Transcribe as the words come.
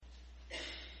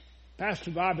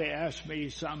Pastor Bobby asked me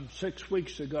some 6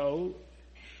 weeks ago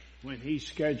when he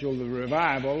scheduled the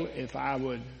revival if I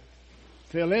would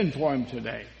fill in for him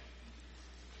today.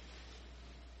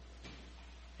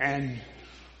 And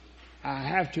I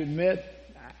have to admit,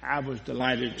 I was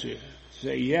delighted to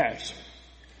say yes.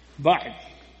 But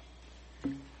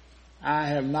I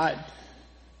have not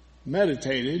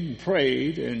meditated and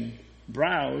prayed and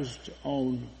browsed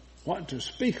on what to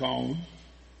speak on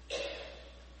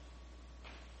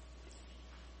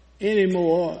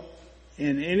anymore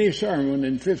in any sermon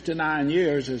in 59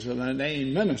 years as an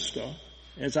ordained minister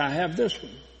as I have this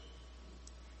one.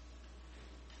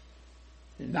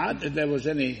 Not that there was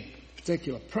any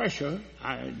particular pressure.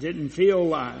 I didn't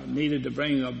feel I needed to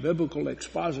bring a biblical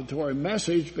expository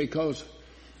message because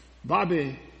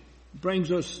Bobby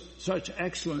brings us such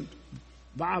excellent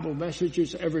Bible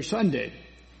messages every Sunday.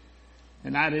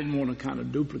 And I didn't want to kind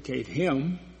of duplicate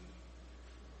him.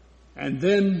 And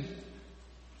then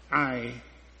I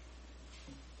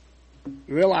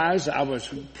realized I was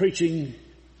preaching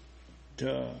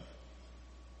to a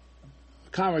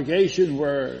congregation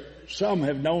where some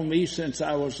have known me since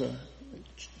I was a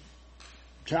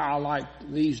child like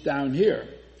these down here.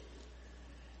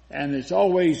 And it's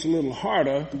always a little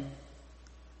harder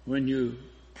when you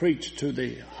preach to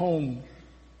the home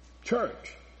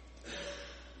church.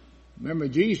 Remember,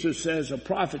 Jesus says a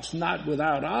prophet's not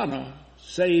without honor,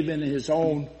 save in his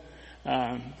own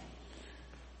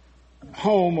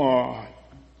home or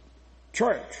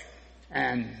church.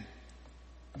 And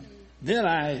then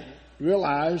I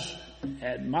realized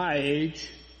at my age,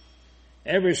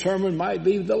 every sermon might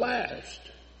be the last.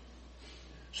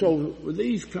 So with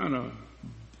these kind of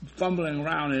fumbling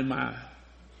around in my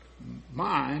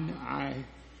mind, I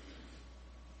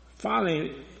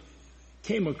finally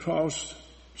came across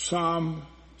Psalm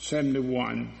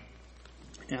 71,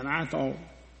 and I thought,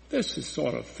 this is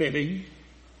sort of fitting.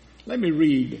 Let me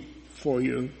read for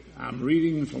you. I'm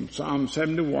reading from Psalm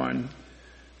 71,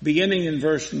 beginning in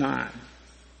verse 9. It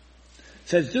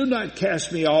says, do not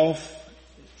cast me off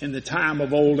in the time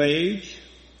of old age.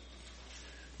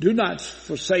 Do not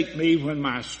forsake me when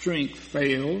my strength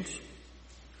fails.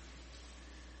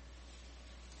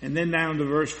 And then down to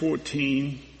verse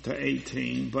 14 to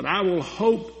 18. But I will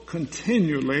hope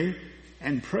continually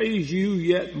and praise you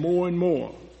yet more and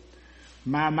more.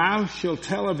 My mouth shall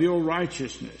tell of your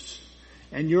righteousness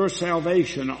and your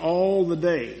salvation all the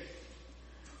day.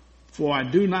 For I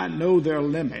do not know their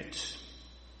limits.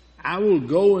 I will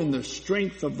go in the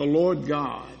strength of the Lord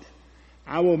God.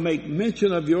 I will make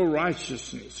mention of your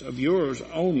righteousness, of yours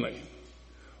only.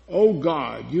 O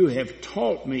God, you have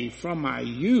taught me from my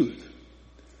youth,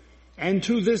 and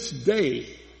to this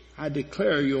day I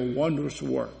declare your wondrous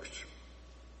works.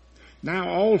 Now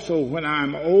also when I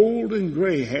am old and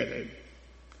gray-headed,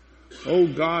 O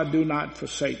God, do not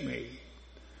forsake me,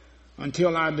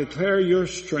 until I declare your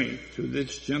strength to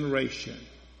this generation,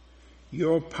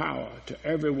 your power to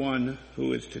everyone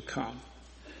who is to come.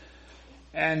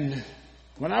 And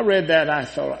when I read that, I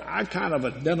thought I kind of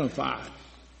identified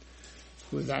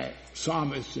with that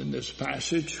psalmist in this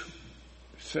passage.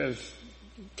 It says,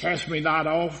 cast me not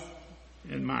off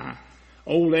in my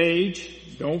old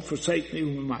age. Don't forsake me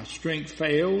when my strength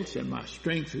fails, and my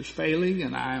strength is failing,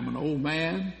 and I am an old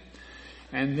man.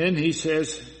 And then he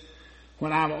says,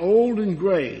 when I'm old and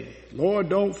gray, Lord,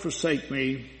 don't forsake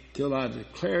me till I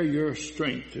declare your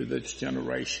strength to this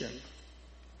generation.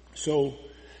 So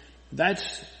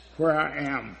that's where I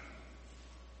am.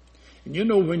 And you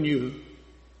know, when you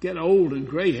get old and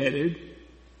gray-headed,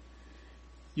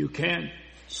 you can't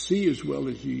see as well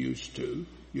as you used to.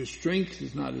 Your strength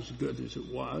is not as good as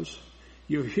it was.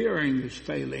 Your hearing is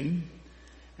failing,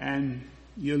 and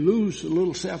you lose a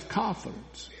little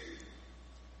self-confidence.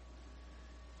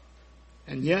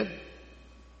 And yet,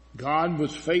 God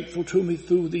was faithful to me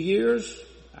through the years.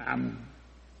 I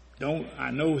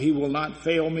know he will not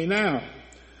fail me now.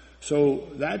 So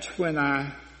that's when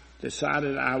I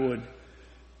decided I would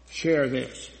share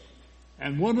this.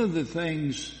 And one of the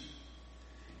things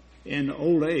in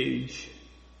old age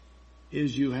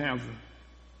is you have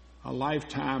a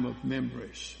lifetime of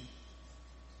memories.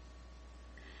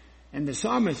 And the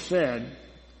psalmist said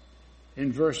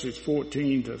in verses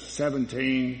 14 to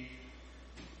 17,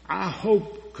 I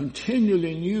hope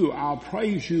continually in you. I'll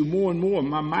praise you more and more.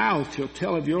 My mouth shall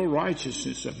tell of your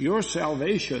righteousness, of your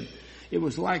salvation. It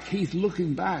was like he's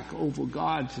looking back over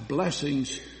God's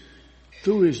blessings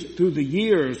through the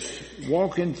years,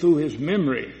 walking through his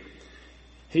memory.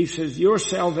 He says, your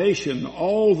salvation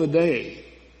all the day.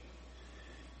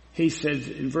 He says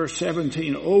in verse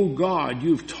 17, O God,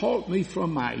 you've taught me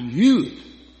from my youth,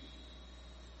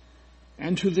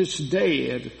 and to this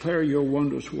day I declare your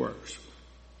wondrous works.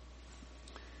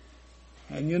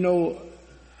 And you know,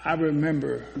 I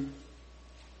remember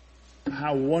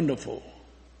how wonderful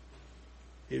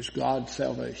is God's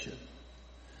salvation.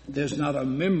 There's not a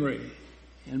memory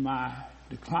in my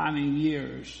declining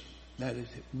years that has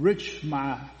enriched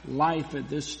my life at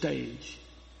this stage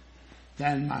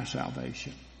than my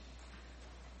salvation.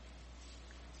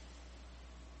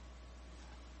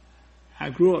 I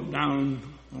grew up down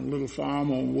on a little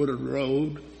farm on Woodard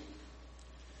Road.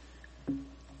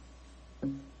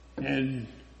 And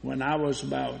when I was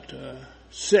about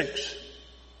 6,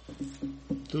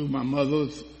 through my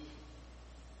mother's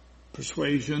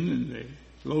persuasion and the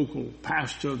local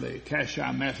pastor of the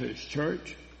Cashier Methodist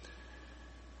Church,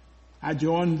 I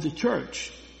joined the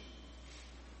church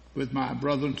with my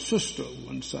brother and sister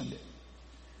one Sunday.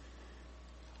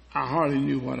 I hardly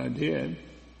knew what I did,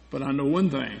 but I know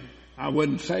one thing. I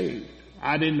wasn't saved.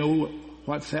 I didn't know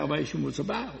what salvation was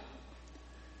about.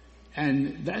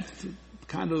 And that's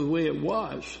kind of the way it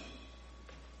was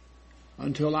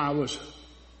until I was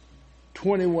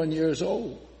 21 years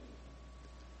old.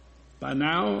 By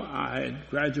now, I had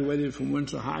graduated from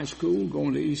Windsor High School,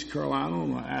 going to East Carolina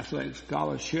on an athletic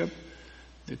scholarship.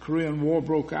 The Korean War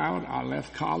broke out. I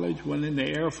left college, went in the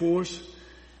Air Force,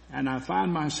 and I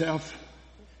found myself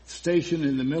stationed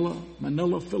in the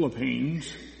Manila,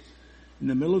 Philippines, in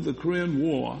the middle of the Korean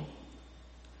War.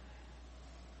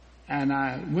 And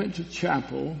I went to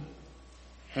chapel,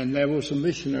 and there was a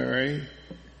missionary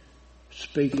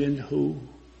speaking who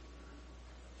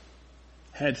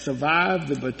had survived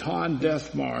the Bataan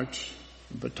Death March.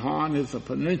 Bataan is a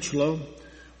peninsula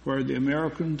where the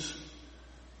Americans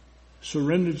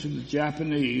surrendered to the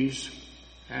Japanese,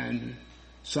 and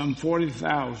some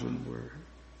 40,000 were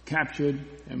captured,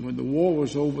 and when the war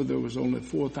was over, there was only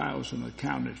 4,000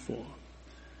 accounted for.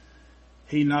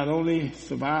 He not only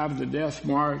survived the death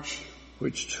march,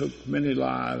 which took many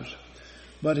lives,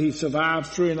 but he survived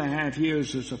 3.5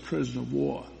 years as a prisoner of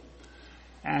war.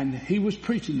 And he was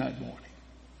preaching that morning.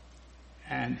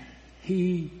 And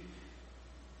he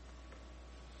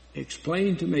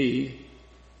explained to me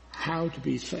how to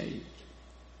be saved.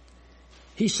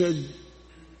 He said,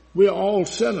 we're all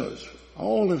sinners.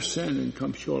 All have sinned and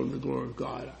come short of the glory of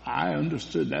God. I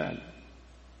understood that.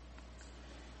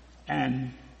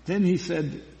 And then he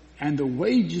said, and the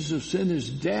wages of sin is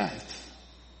death,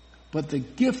 but the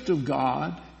gift of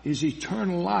God is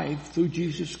eternal life through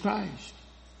Jesus Christ.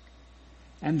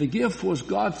 And the gift was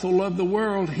God so loved the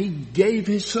world, he gave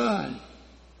his Son,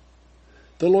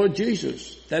 the Lord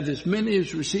Jesus, that as many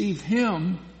as receive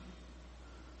him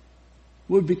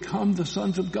would become the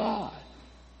sons of God.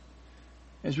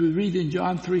 As we read in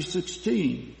John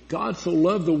 3:16, God so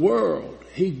loved the world,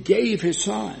 he gave his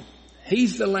Son.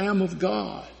 He's the Lamb of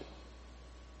God,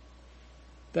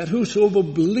 that whosoever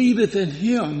believeth in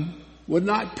him would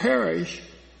not perish,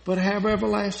 but have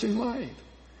everlasting life.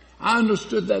 I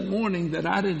understood that morning that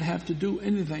I didn't have to do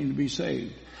anything to be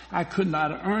saved. I could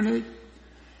not earn it.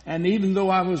 And even though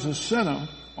I was a sinner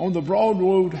on the broad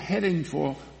road heading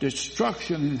for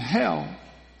destruction and hell,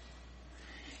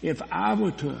 if I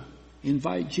were to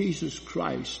invite Jesus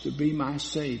Christ to be my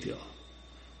Savior,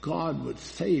 God would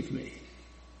save me.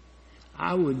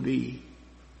 I would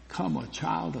become a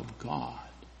child of God.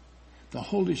 The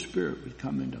Holy Spirit would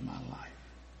come into my life.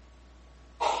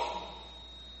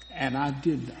 And I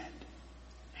did that.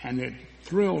 And it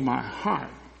thrilled my heart.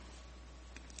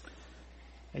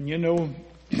 And you know,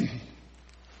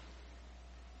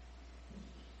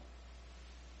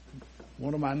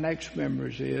 one of my next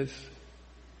memories is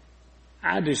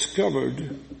I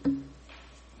discovered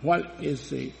what is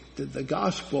the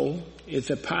gospel is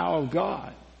the power of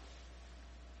God.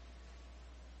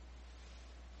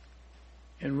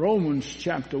 In Romans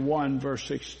chapter 1 verse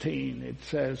 16 it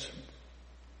says,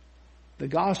 the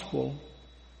gospel,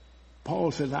 Paul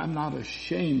says, I'm not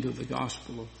ashamed of the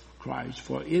gospel of Christ,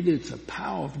 for it is the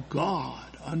power of God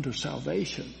unto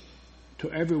salvation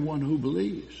to everyone who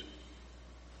believes.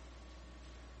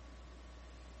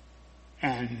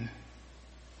 And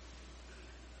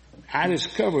I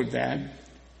discovered that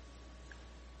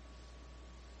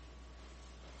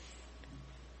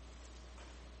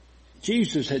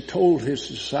Jesus had told his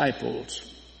disciples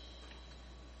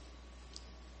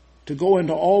to go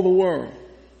into all the world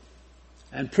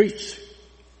and preach,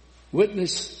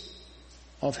 witness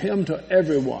of him to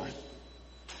everyone.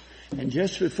 And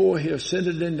just before he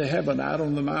ascended into heaven out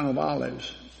on the Mount of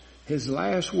Olives, his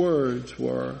last words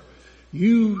were,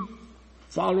 you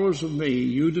followers of me,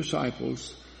 you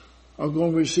disciples, are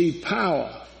going to receive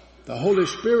power. The Holy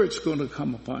Spirit's going to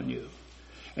come upon you.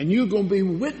 And you're going to be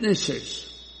witnesses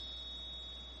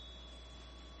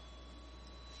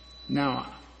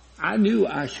Now, I knew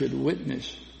I should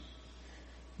witness,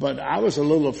 but I was a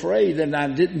little afraid and I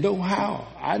didn't know how.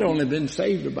 I'd only been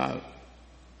saved about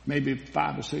maybe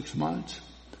 5 or 6 months.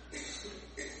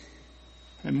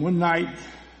 And one night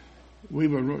we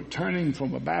were returning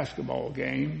from a basketball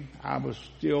game. I was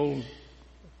still,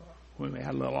 when we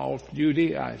had a little off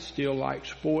duty, I still liked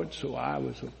sports, so I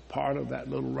was a part of that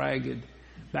little ragged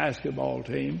basketball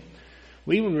team.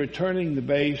 We were returning the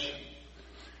base,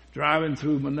 driving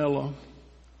through Manila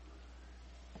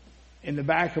in the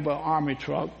back of an army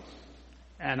truck,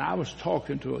 and I was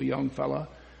talking to a young fella,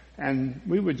 and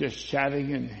we were just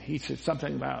chatting, and he said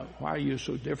something about, why are you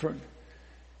so different?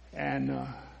 And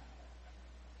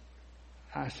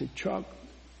I said, Chuck,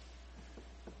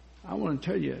 I want to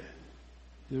tell you,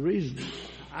 the reason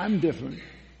I'm different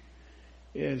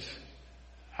is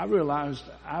I realized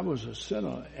I was a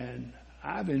sinner, and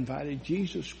I've invited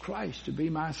Jesus Christ to be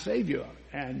my Savior,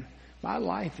 and my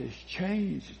life has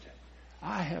changed.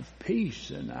 I have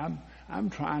peace, and I'm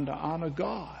trying to honor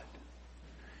God.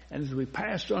 And as we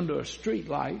passed under a street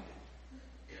light,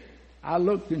 I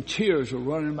looked and tears were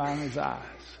running down his eyes.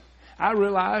 I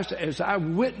realized as I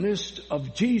witnessed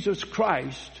of Jesus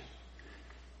Christ,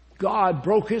 God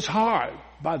broke his heart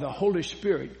by the Holy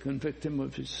Spirit, convict him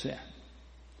of his sin.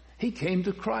 He came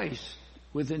to Christ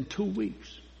within 2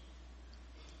 weeks.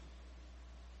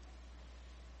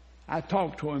 I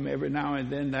talk to him every now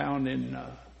and then down in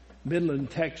Midland,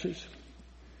 Texas.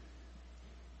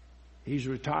 He's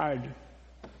a retired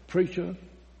preacher,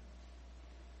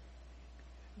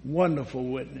 wonderful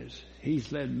witness.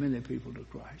 He's led many people to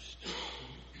Christ.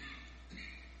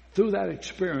 Through that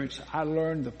experience, I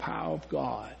learned the power of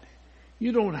God.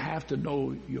 You don't have to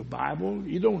know your Bible.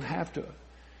 You don't have to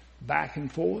back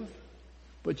and forth,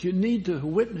 but you need to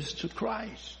witness to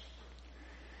Christ.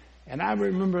 And I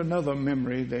remember another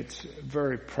memory that's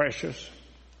very precious,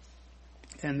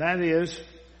 and that is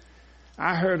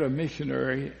I heard a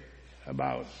missionary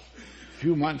about a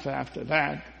few months after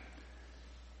that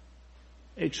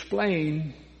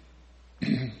explain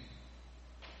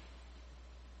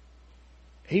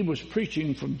he was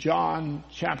preaching from John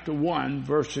chapter 1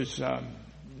 verses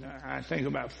I think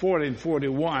about 40 and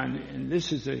 41, and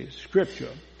this is a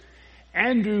scripture.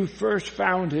 Andrew first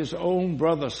found his own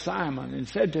brother Simon and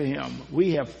said to him,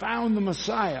 we have found the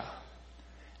Messiah.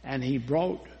 And he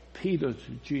brought Peter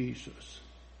to Jesus.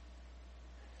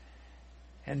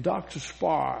 And Dr.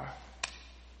 Spar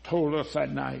told us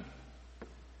that night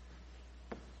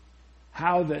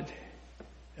how that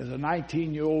as a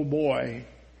 19-year-old boy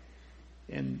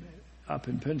up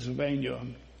in Pennsylvania,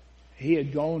 he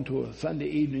had gone to a Sunday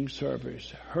evening service,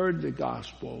 heard the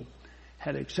gospel,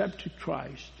 had accepted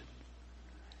Christ,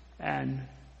 and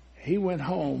he went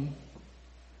home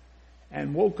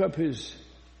and woke up his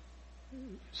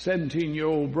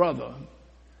 17-year-old brother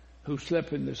who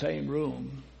slept in the same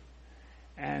room.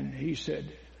 And he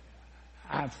said,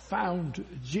 I've found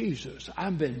Jesus.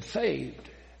 I've been saved.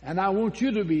 And I want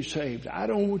you to be saved. I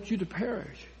don't want you to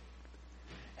perish.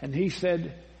 And he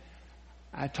said,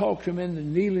 I talked him into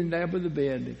kneeling there by the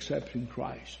bed, accepting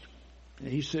Christ. And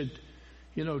he said,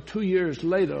 2 years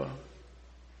later,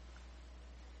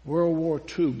 World War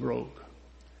II broke.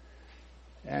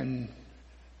 And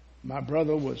my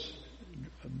brother was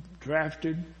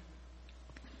drafted.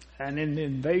 And in the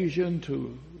invasion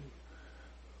to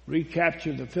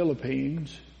recapture the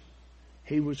Philippines,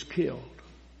 he was killed.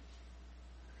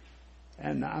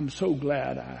 And I'm so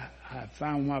glad I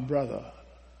found my brother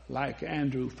like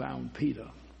Andrew found Peter.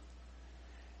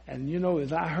 And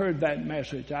as I heard that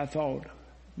message, I thought,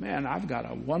 man, I've got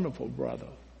a wonderful brother.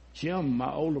 Jim,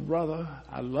 my older brother,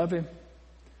 I love him.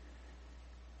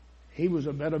 He was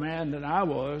a better man than I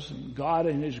was, and God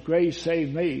in his grace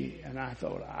saved me. And I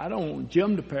thought, I don't want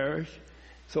Jim to perish.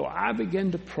 So I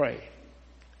began to pray.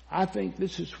 I think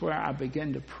this is where I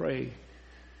began to pray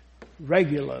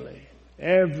regularly.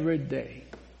 Every day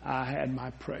I had my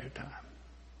prayer time.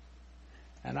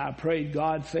 And I prayed,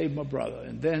 God save my brother.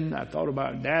 And then I thought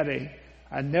about Daddy.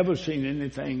 I'd never seen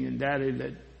anything in Daddy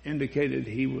that indicated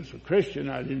he was a Christian.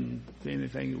 I didn't see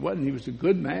anything he wasn't. He was a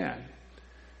good man.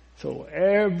 So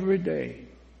every day,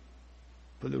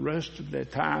 for the rest of their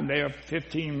time there,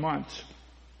 15 months,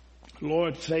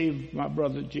 Lord, save my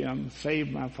brother Jim,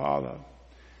 save my father.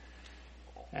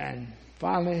 And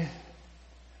finally,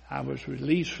 I was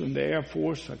released from the Air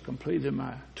Force. I completed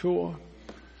my tour.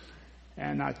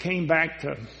 And I came back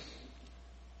to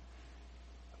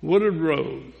Woodard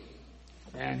Road.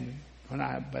 And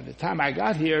by the time I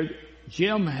got here,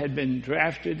 Jim had been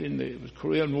drafted in the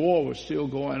Korean War was still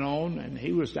going on, and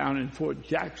he was down in Fort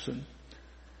Jackson.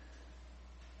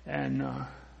 And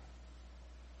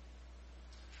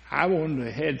I wanted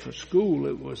to head for school.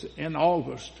 It was in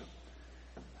August.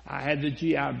 I had the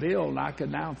GI Bill, and I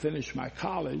could now finish my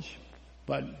college.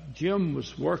 But Jim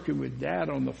was working with Dad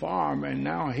on the farm, and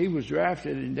now he was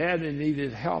drafted, and Dad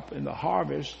needed help in the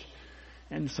harvest.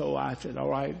 And so I said, all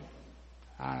right,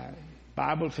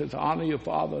 Bible says, honor your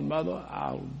father and mother.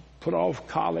 I'll put off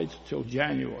college till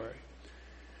January.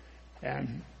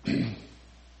 And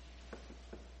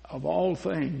of all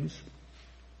things,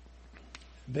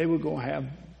 they were going to have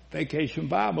Vacation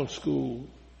Bible School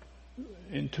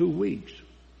in 2 weeks.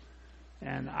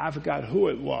 And I forgot who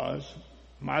it was.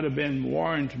 Might have been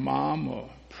Warren's mom or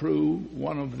Prue.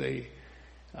 One of the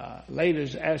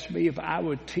ladies asked me if I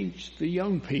would teach the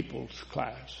young people's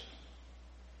class.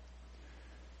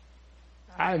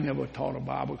 I never taught a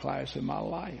Bible class in my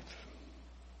life.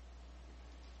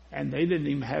 And they didn't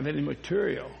even have any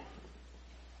material.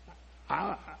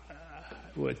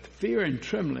 With fear and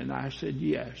trembling, I said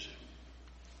yes.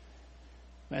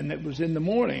 And it was in the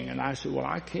morning, and I said, well,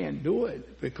 I can't do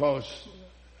it because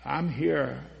I'm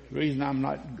here. The reason I'm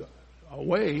not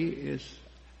away is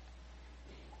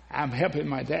I'm helping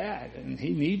my dad, and he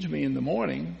needs me in the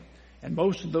morning. And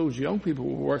most of those young people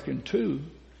were working too.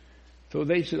 So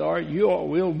they said, all right,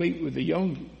 we'll meet with the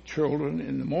young children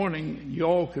in the morning. You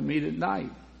all can meet at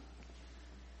night.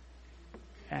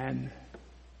 And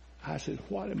I said,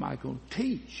 what am I going to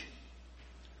teach?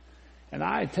 And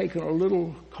I had taken a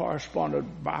little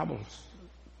correspondent Bible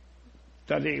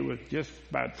study with just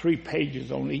about 3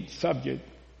 pages on each subject.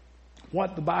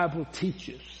 What the Bible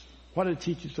teaches, what it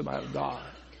teaches about God,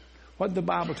 what the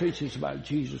Bible teaches about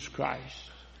Jesus Christ,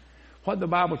 what the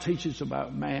Bible teaches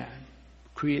about man,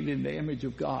 created in the image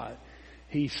of God.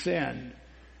 He sinned,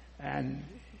 and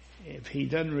if he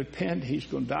doesn't repent, he's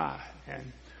going to die.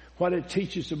 And what it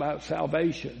teaches about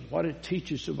salvation, what it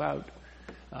teaches about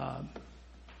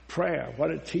prayer,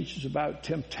 what it teaches about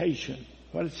temptation,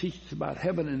 what it teaches about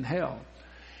heaven and hell.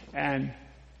 And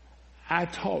I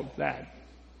taught that.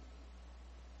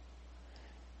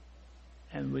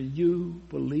 And will you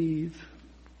believe?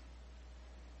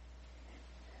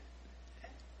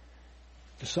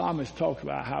 The psalmist talked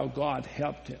about how God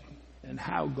helped him and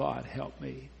how God helped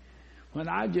me. When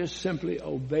I just simply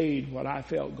obeyed what I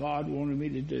felt God wanted me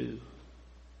to do,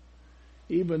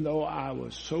 even though I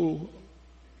was so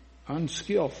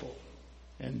unskillful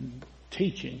in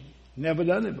teaching, never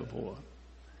done it before,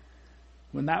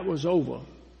 when that was over,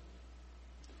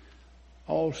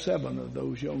 all 7 of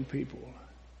those young people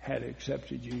had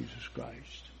accepted Jesus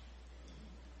Christ.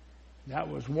 That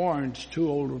was Warren's 2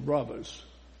 older brothers,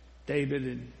 David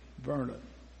and Vernon.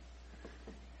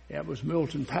 That was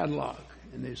Milton Padlock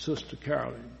and his sister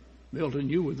Carolyn. Milton,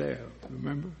 you were there,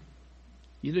 remember?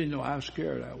 You didn't know how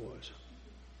scared I was.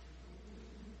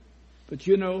 But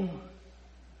you know,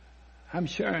 I'm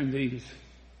sharing these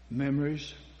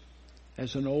memories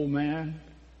as an old man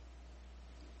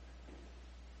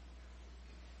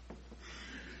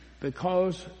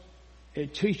because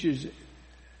it teaches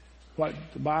what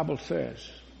the Bible says,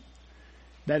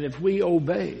 that if we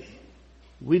obey,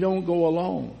 we don't go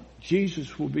alone.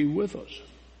 Jesus will be with us.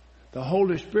 The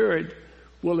Holy Spirit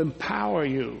will empower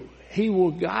you. He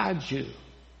will guide you.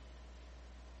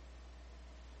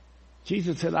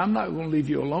 Jesus said, I'm not going to leave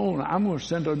you alone. I'm going to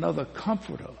send another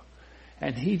comforter,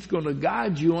 and he's going to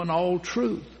guide you in all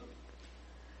truth.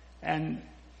 And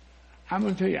I'm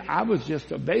going to tell you, I was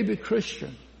just a baby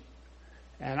Christian,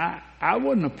 and I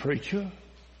wasn't a preacher.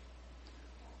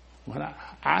 When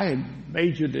I had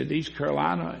majored at East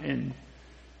Carolina in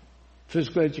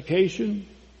physical education,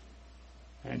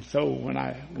 and so when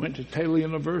I went to Taylor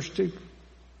University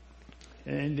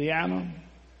in Indiana,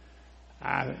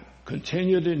 I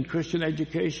continued in Christian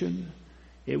education.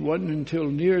 It wasn't until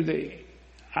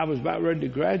I was about ready to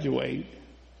graduate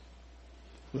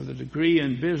with a degree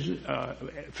in business,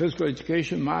 physical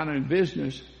education, minor in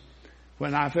business,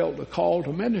 when I felt the call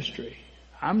to ministry.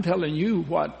 I'm telling you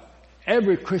what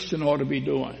every Christian ought to be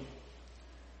doing.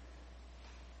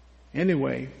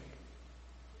 Anyway,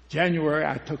 January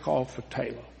I took off for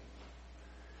Taylor.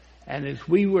 And as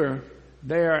we were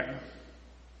there,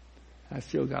 I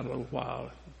still got a little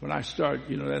while. When I start,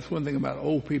 that's one thing about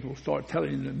old people, start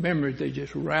telling you the memories, they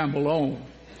just ramble on.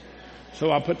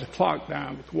 So I put the clock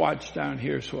down, the watch down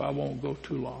here so I won't go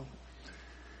too long.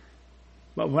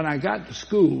 But when I got to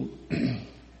school,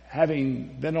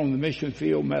 having been on the mission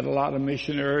field, met a lot of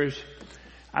missionaries,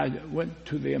 I went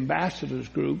to the ambassadors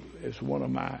group as one of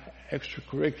my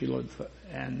extracurriculars,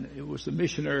 and it was the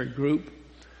missionary group.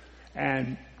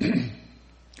 And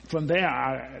from there,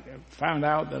 I found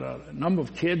out that a number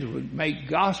of kids would make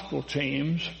gospel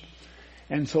teams,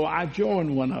 and so I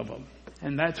joined one of them.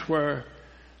 And that's where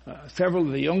several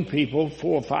of the young people,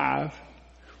 4 or 5,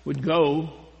 would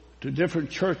go to different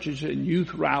churches and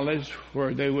youth rallies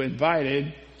where they were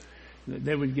invited.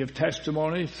 They would give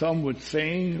testimony. Some would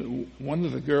sing. One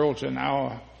of the girls in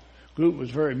our group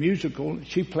was very musical.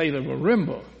 She played a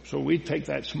marimba. So we'd take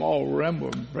that small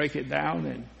marimba and break it down.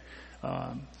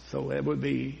 And so there would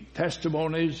be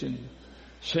testimonies and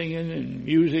singing and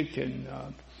music. And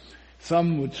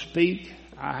some would speak.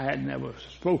 I had never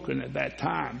spoken at that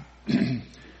time.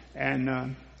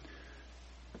 And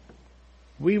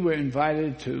we were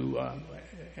invited to,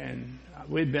 and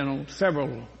we'd been on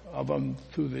several of them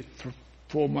through the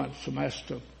 4-month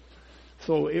semester.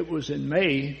 So it was in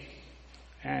May,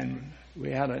 and we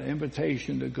had an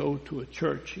invitation to go to a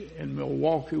church in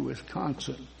Milwaukee,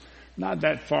 Wisconsin, not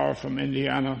that far from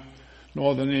Indiana,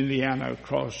 northern Indiana,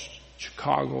 across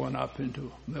Chicago and up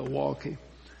into Milwaukee.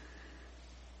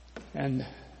 And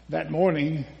that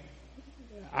morning,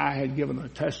 I had given a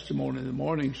testimony in the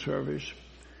morning service,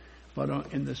 but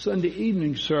in the Sunday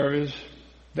evening service,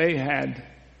 they had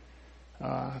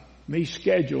me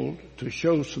scheduled to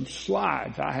show some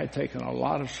slides. I had taken a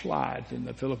lot of slides in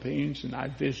the Philippines, and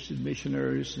I'd visited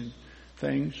missionaries and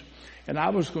things, and I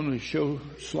was going to show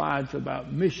slides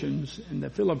about missions in the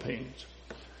Philippines.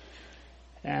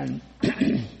 And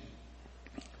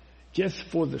just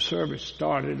before the service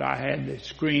started, I had the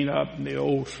screen up and the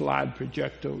old slide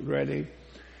projector ready.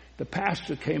 The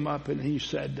pastor came up and he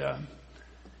said,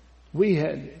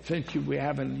 since we're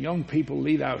having young people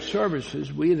lead our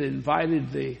services, we had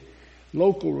invited the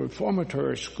local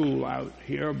reformatory school out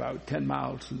here, about 10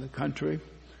 miles in the country,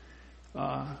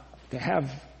 to have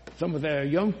some of their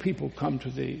young people come to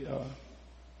the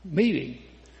meeting.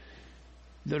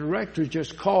 The director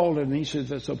just called and he said,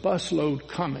 there's a busload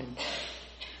coming.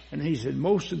 And he said,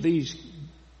 most of these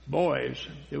boys,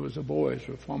 it was a boys'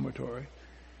 reformatory,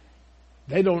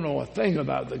 they don't know a thing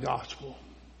about the gospel.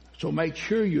 So make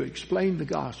sure you explain the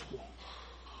gospel.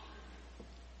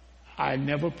 I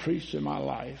never preached in my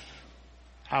life.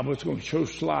 I was going to show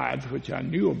slides, which I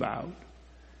knew about.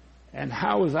 And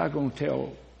how was I going to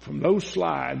tell from those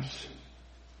slides,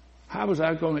 how was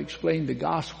I going to explain the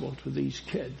gospel to these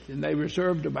kids? And they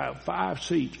reserved about 5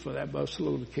 seats for that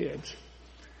busload of kids.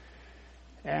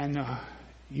 And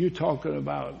you talking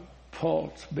about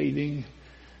pulse beating.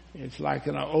 It's like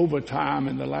in an overtime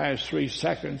in the last 3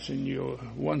 seconds and you're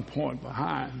 1 point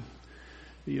behind.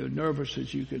 You're nervous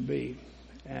as you can be.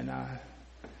 And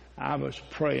I was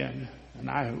praying, and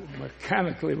I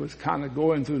mechanically was kind of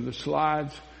going through the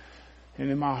slides. And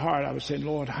in my heart I was saying,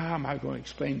 Lord, how am I going to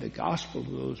explain the gospel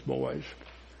to those boys?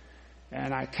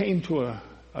 And I came to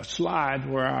a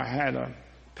slide where I had a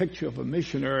picture of a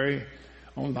missionary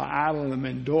on the island of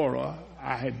Mindoro.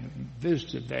 I had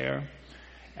visited there.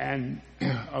 And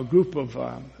a group of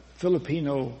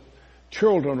Filipino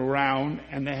children around,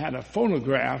 and they had a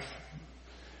phonograph.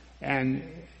 And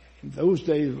in those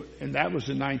days, and that was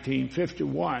in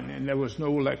 1951, and there was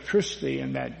no electricity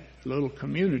in that little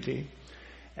community.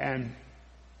 And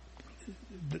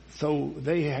so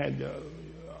they had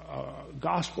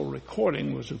gospel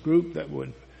recording was a group that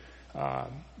would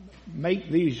make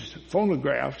these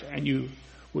phonographs, and you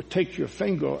would take your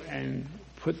finger and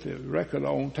put the record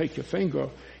on, take your finger.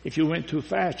 If you went too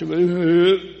fast, you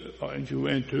go, or if you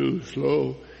went too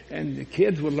slow. And the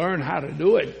kids would learn how to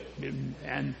do it.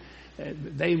 And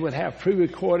they would have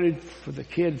pre-recorded for the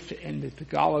kids in the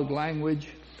Tagalog language,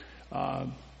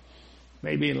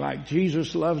 maybe like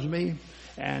Jesus Loves Me.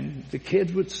 And the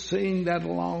kids would sing that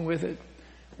along with it.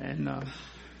 And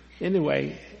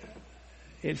anyway,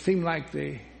 it seemed like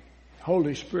the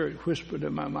Holy Spirit whispered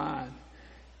in my mind,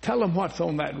 tell them what's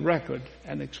on that record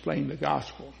and explain the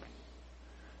gospel.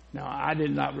 Now, I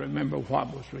did not remember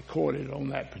what was recorded on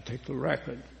that particular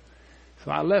record.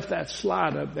 So I left that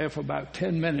slide up there for about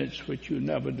 10 minutes, which you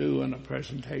never do in a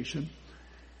presentation,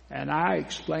 and I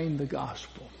explained the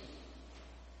gospel.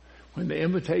 When the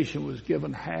invitation was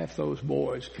given, half those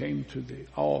boys came to the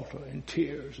altar in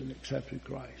tears and accepted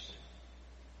Christ.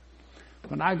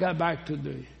 When I got back to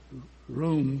the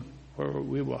room where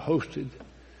we were hosted,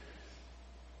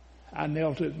 I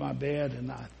knelt at my bed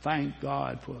and I thanked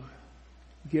God for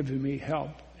giving me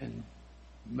help and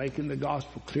making the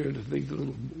gospel clear to these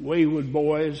little wayward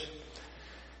boys.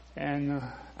 And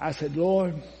I said,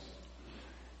 Lord,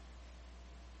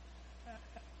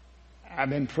 I've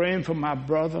been praying for my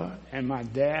brother and my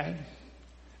dad.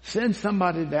 Send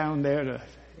somebody down there to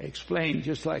explain,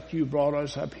 just like you brought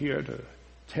us up here to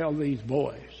tell these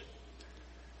boys.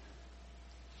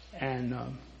 And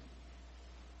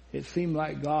it seemed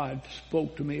like God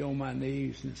spoke to me on my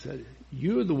knees and said,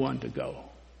 you're the one to go.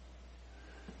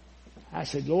 I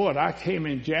said, Lord, I came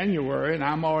in January and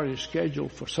I'm already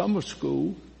scheduled for summer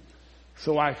school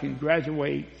so I can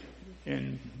graduate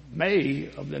in May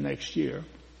of the next year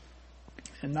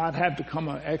and not have to come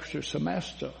an extra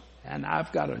semester. And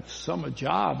I've got a summer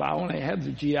job. I only have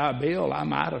the GI Bill.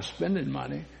 I'm out of spending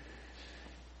money.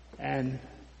 And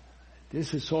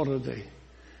this is sort of the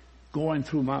going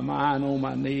through my mind on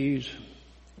my knees.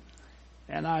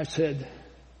 And I said,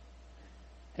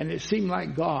 and it seemed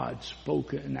like God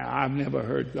spoke. Now, I've never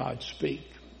heard God speak,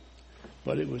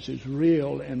 but it was as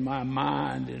real in my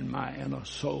mind, in my inner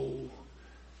soul.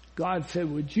 God said,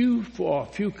 would you, for a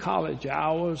few college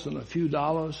hours and a few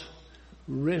dollars,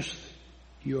 risk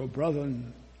your brother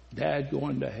and dad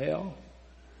going to hell?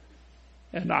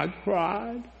 And I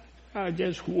cried. I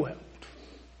just wept.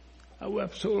 I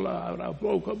wept so loud I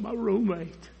woke up my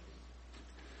roommate.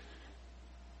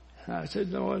 And I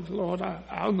said, no, Lord,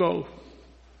 I'll go.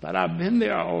 But I've been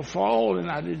there all fall and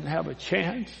I didn't have a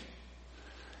chance.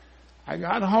 I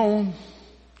got home.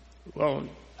 Well,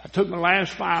 I took my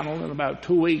last final in about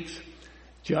 2 weeks,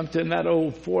 jumped in that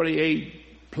old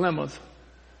 48 Plymouth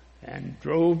and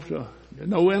drove to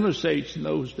no interstates in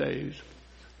those days.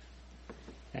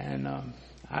 And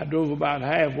I drove about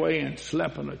halfway and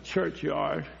slept in a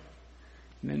churchyard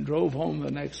and then drove home the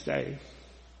next day.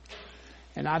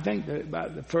 And I think that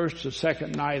about the first or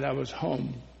second night I was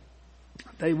home,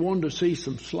 they wanted to see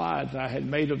some slides I had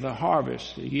made of the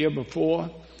harvest the year before.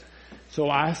 So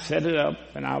I set it up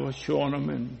and I was showing them,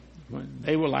 and when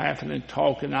they were laughing and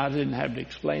talking, I didn't have to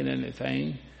explain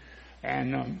anything.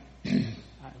 And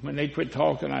when they quit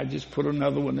talking, I just put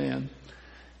another one in.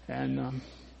 And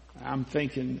I'm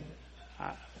thinking,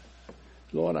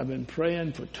 Lord, I've been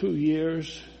praying for 2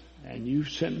 years and you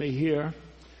sent me here,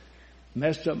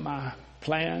 messed up my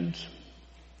plans.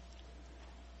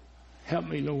 Help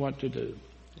me know what to do.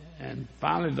 And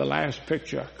finally, the last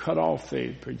picture, I cut off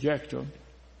the projector.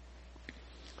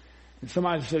 And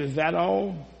somebody said, is that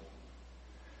all?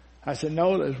 I said,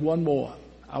 no, there's one more.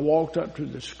 I walked up to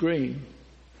the screen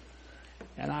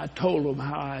and I told them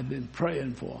how I had been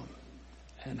praying for them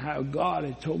and how God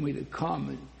had told me to come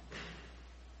and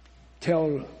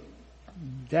tell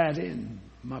Daddy and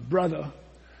my brother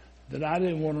that I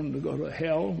didn't want them to go to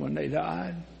hell when they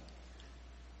died.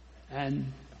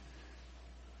 And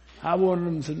I wanted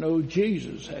them to know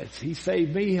Jesus. As He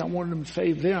saved me, I wanted them to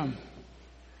save them.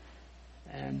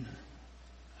 And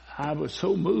I was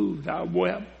so moved, I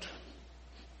wept.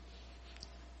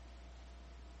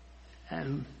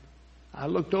 And I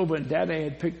looked over and Daddy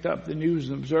had picked up the News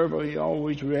and Observer. He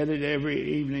always read it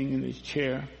every evening in his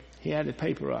chair. He had the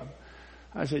paper up.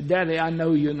 I said, Daddy, I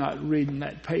know you're not reading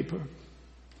that paper.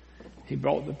 He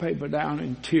brought the paper down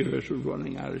and tears were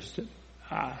running out of his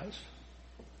eyes.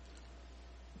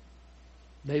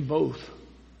 They both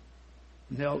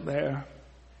knelt there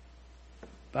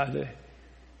by the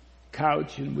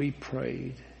couch and we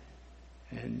prayed.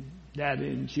 And Daddy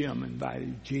and Jim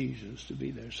invited Jesus to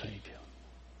be their Savior.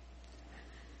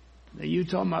 Now you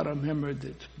talking about a memory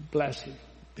that's blessed,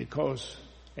 because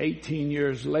 18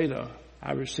 years later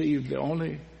I received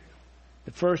the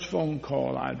first phone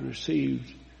call I'd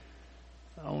received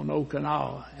on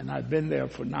Okinawa, and I'd been there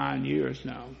for 9 years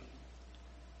now.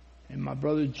 And my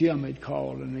brother Jim had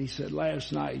called and he said,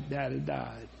 last night Daddy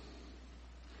died.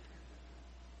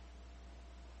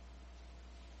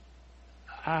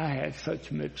 I had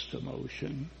such mixed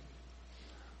emotion.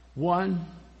 One,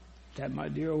 that my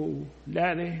dear old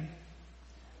daddy,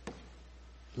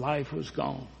 life was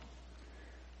gone.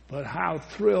 But how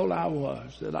thrilled I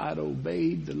was that I'd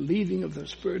obeyed the leading of the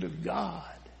Spirit of God.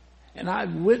 And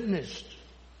I'd witnessed,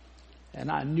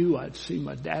 and I knew I'd see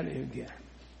my daddy again.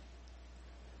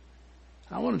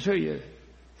 I want to tell you,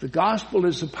 the gospel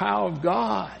is the power of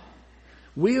God.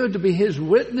 We are to be His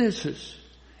witnesses.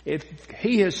 If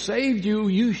He has saved you,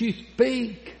 you should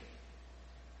speak.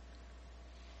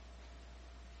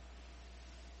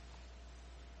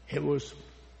 It was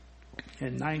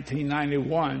in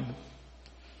 1991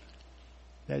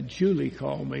 that Julie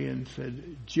called me and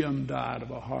said, Jim died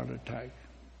of a heart attack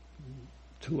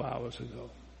 2 hours ago.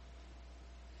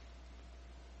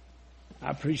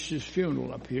 I preached his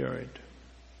funeral up here at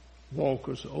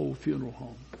Walker's old funeral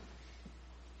home.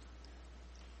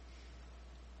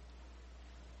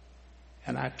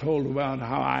 And I told about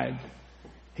how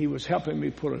he was helping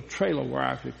me put a trailer where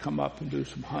I could come up and do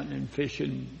some hunting and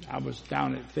fishing. I was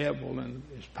down at Fayetteville and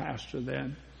his pastor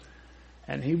then.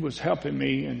 And he was helping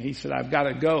me and he said, I've got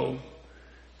to go.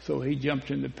 So he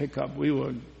jumped in the pickup. We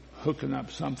were hooking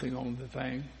up something on the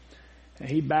thing. And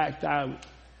he backed out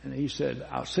and he said,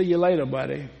 I'll see you later,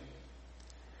 buddy.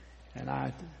 And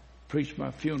I preached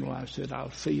my funeral. I said,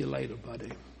 I'll see you later,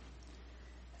 buddy.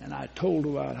 And I told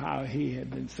about how he had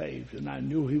been saved, and I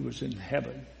knew he was in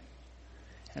heaven.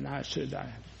 And I said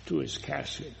to his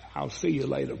casket, I'll see you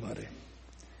later, buddy,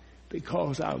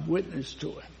 because I witnessed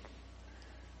to him.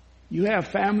 You have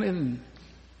family and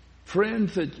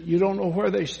friends that you don't know where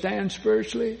they stand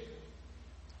spiritually?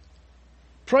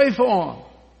 Pray for them.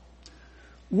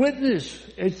 Witness.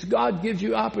 It's God gives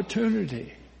you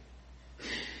opportunity.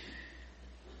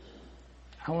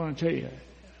 I want to tell you,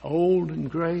 old and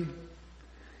gray,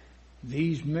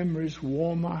 these memories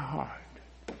warm my heart.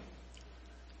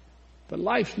 But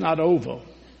life's not over.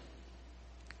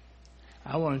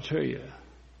 I want to tell you,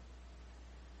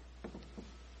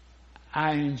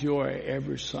 I enjoy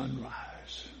every sunrise.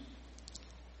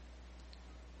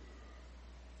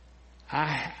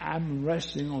 I'm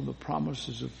resting on the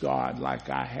promises of God like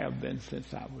I have been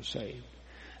since I was saved.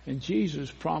 And Jesus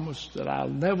promised that I'll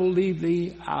never leave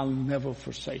thee, I'll never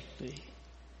forsake thee.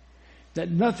 That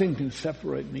nothing can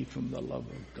separate me from the love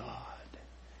of God.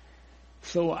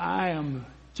 So I am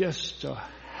just a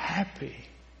happy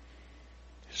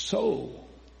soul.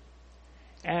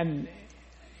 And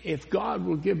if God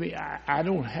will give me, I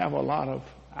don't have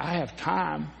I have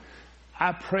time.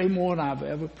 I pray more than I've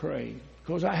ever prayed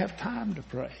because I have time to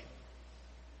pray.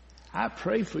 I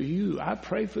pray for you. I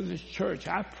pray for this church.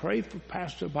 I pray for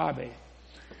Pastor Bobby.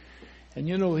 And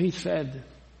you know, he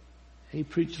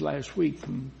preached last week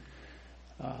from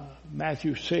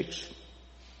Matthew 6,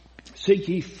 seek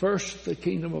ye first the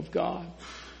kingdom of God,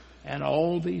 and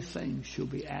all these things shall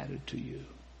be added to you.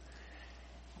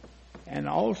 And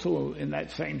also in that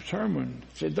same sermon,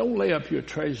 said, don't lay up your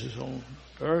treasures on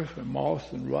earth and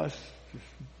moth and rust,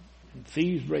 and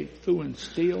thieves break through and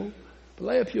steal, but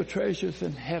lay up your treasures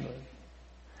in heaven.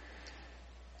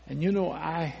 And you know,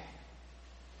 I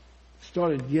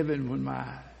started giving when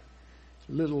I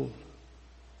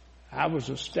was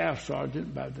a staff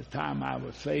sergeant by the time I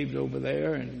was saved over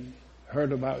there and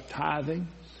heard about tithing.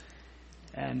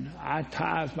 And I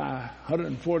tithed my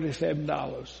 $147,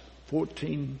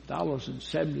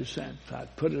 $14.70.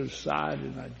 I'd put it aside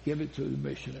and I'd give it to the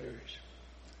missionaries.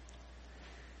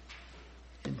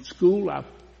 In school, I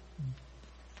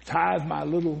tithed my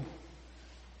little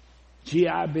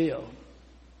GI Bill.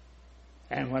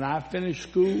 And when I finished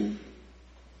school,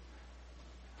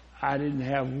 I didn't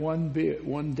have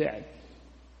one debt.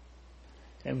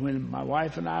 And when my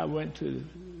wife and I went to the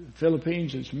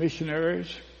Philippines as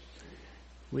missionaries,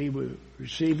 we were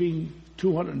receiving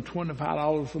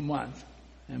 $225 a month,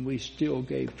 and we still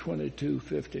gave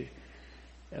 $22.50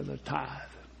 as a tithe.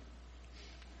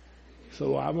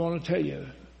 So I want to tell you,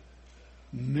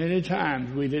 many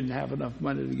times we didn't have enough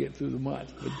money to get through the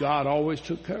month, but God always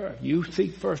took care of it. You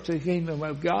seek first the kingdom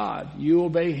of God, you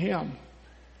obey Him.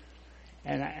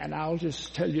 And I'll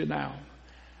just tell you now,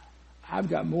 I've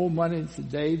got more money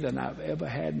today than I've ever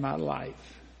had in my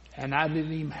life. And I did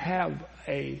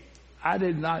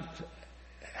not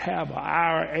have an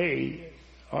IRA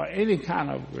or any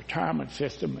kind of retirement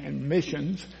system in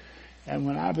missions. And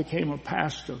when I became a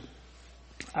pastor,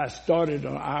 I started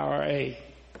an IRA.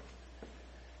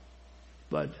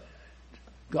 But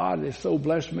God has so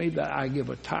blessed me that I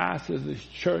give a tithe to this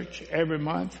church every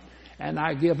month, and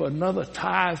I give another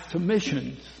tithe to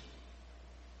missions.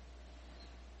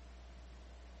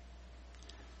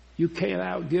 You can't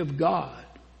outgive God.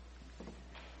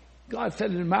 God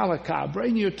said in Malachi,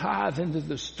 bring your tithe into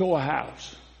the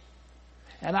storehouse,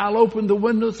 and I'll open the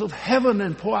windows of heaven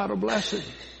and pour out a blessing.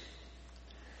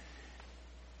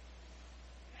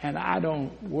 And I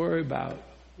don't worry about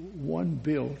one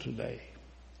bill today.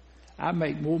 I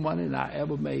make more money than I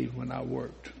ever made when I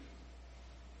worked.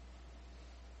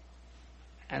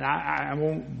 And I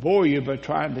won't bore you by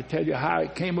trying to tell you how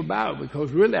it came about,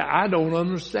 because really I don't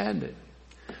understand it.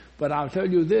 But I'll tell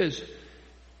you this,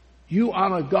 you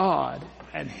honor God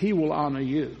and He will honor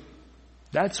you.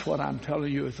 That's what I'm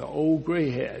telling you as an old gray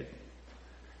head.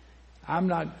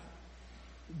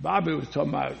 Bobby was talking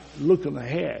about looking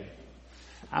ahead.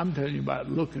 I'm telling you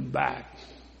about looking back.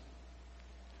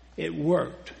 It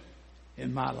worked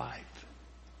in my life.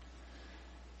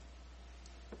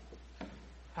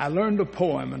 I learned a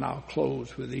poem, and I'll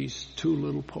close with these two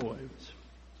little poems.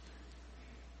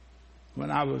 When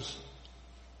I was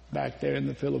back there in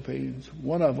the Philippines,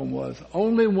 one of them was,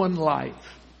 only one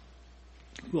life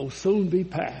will soon be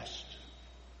past.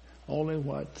 Only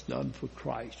what's done for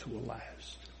Christ will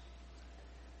last.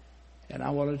 And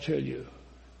I want to tell you,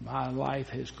 my life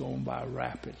has gone by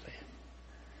rapidly.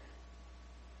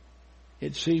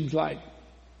 It seems like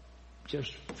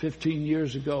just 15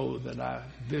 years ago that I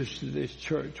visited this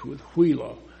church with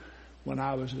Wheeler when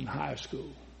I was in high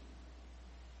school.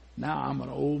 Now I'm an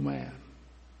old man.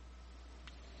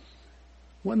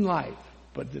 One life.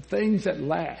 But the things that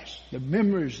last, the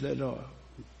memories that are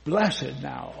blessed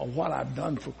now are what I've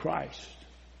done for Christ.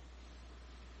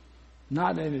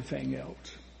 Not anything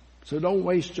else. So don't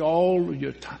waste all of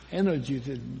your energy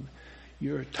and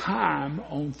your time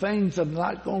on things that are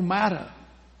not going to matter.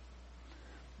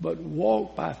 But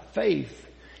walk by faith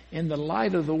in the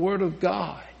light of the Word of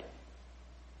God.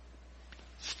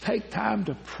 Take time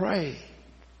to pray.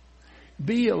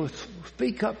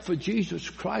 Speak up for Jesus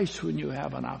Christ when you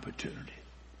have an opportunity.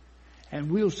 And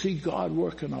we'll see God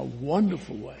work in a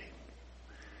wonderful way.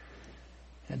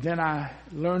 And then I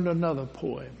learned another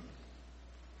poem.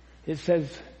 It says,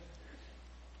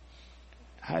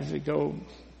 how does it go?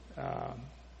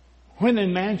 When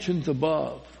in mansions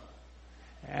above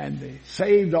and the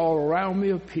saved all around me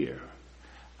appear,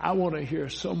 I want to hear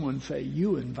someone say,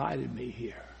 you invited me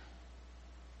here.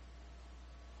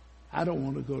 I don't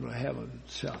want to go to heaven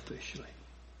selfishly.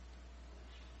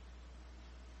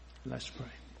 Let's pray.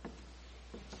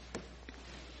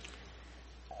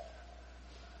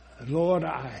 Lord,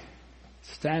 I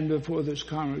stand before this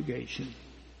congregation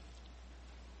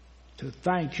to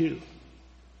thank you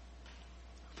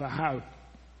for how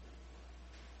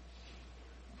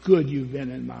good you've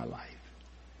been in my life,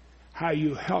 how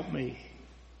you helped me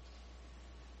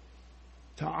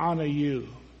to honor you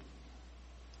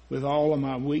with all of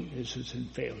my weaknesses and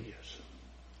failures.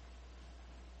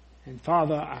 And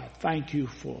Father, I thank you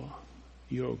for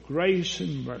your grace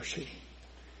and mercy.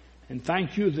 And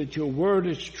thank you that your word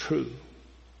is true,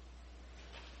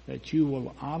 that you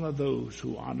will honor those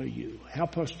who honor you.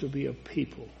 Help us to be a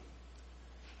people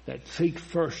that seek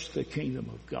first the kingdom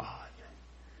of God,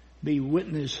 be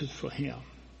witnesses for him,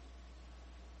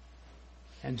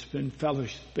 and spend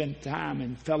time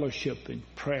in fellowship and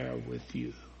prayer with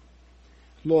you.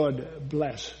 Lord,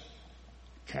 bless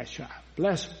Kasha.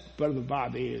 Bless Brother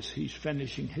Bobby as he's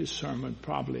finishing his sermon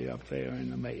probably up there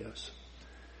in Emmaus.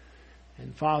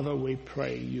 And Father, we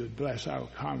pray you'd bless our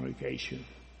congregation.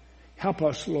 Help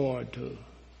us, Lord, to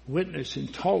witness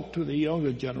and talk to the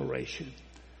younger generation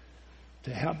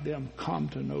to help them come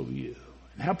to know you.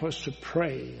 And help us to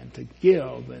pray and to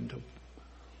give and to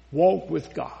walk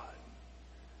with God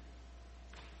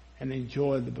and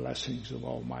enjoy the blessings of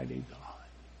Almighty God.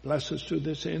 Bless us to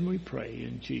this end, we pray,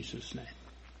 in Jesus' name.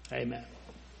 Amen.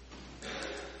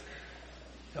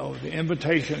 Oh, the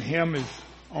invitation hymn is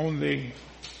on the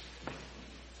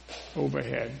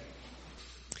overhead.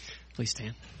 Please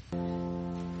stand.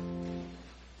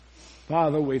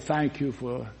 Father, we thank you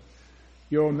for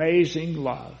your amazing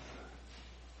love.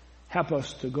 Help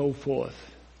us to go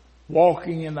forth,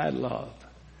 walking in that love,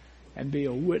 and be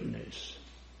a witness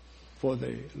for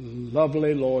the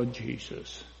lovely Lord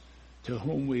Jesus, to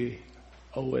whom we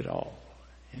owe it all.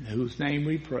 In whose name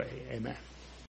we pray. Amen.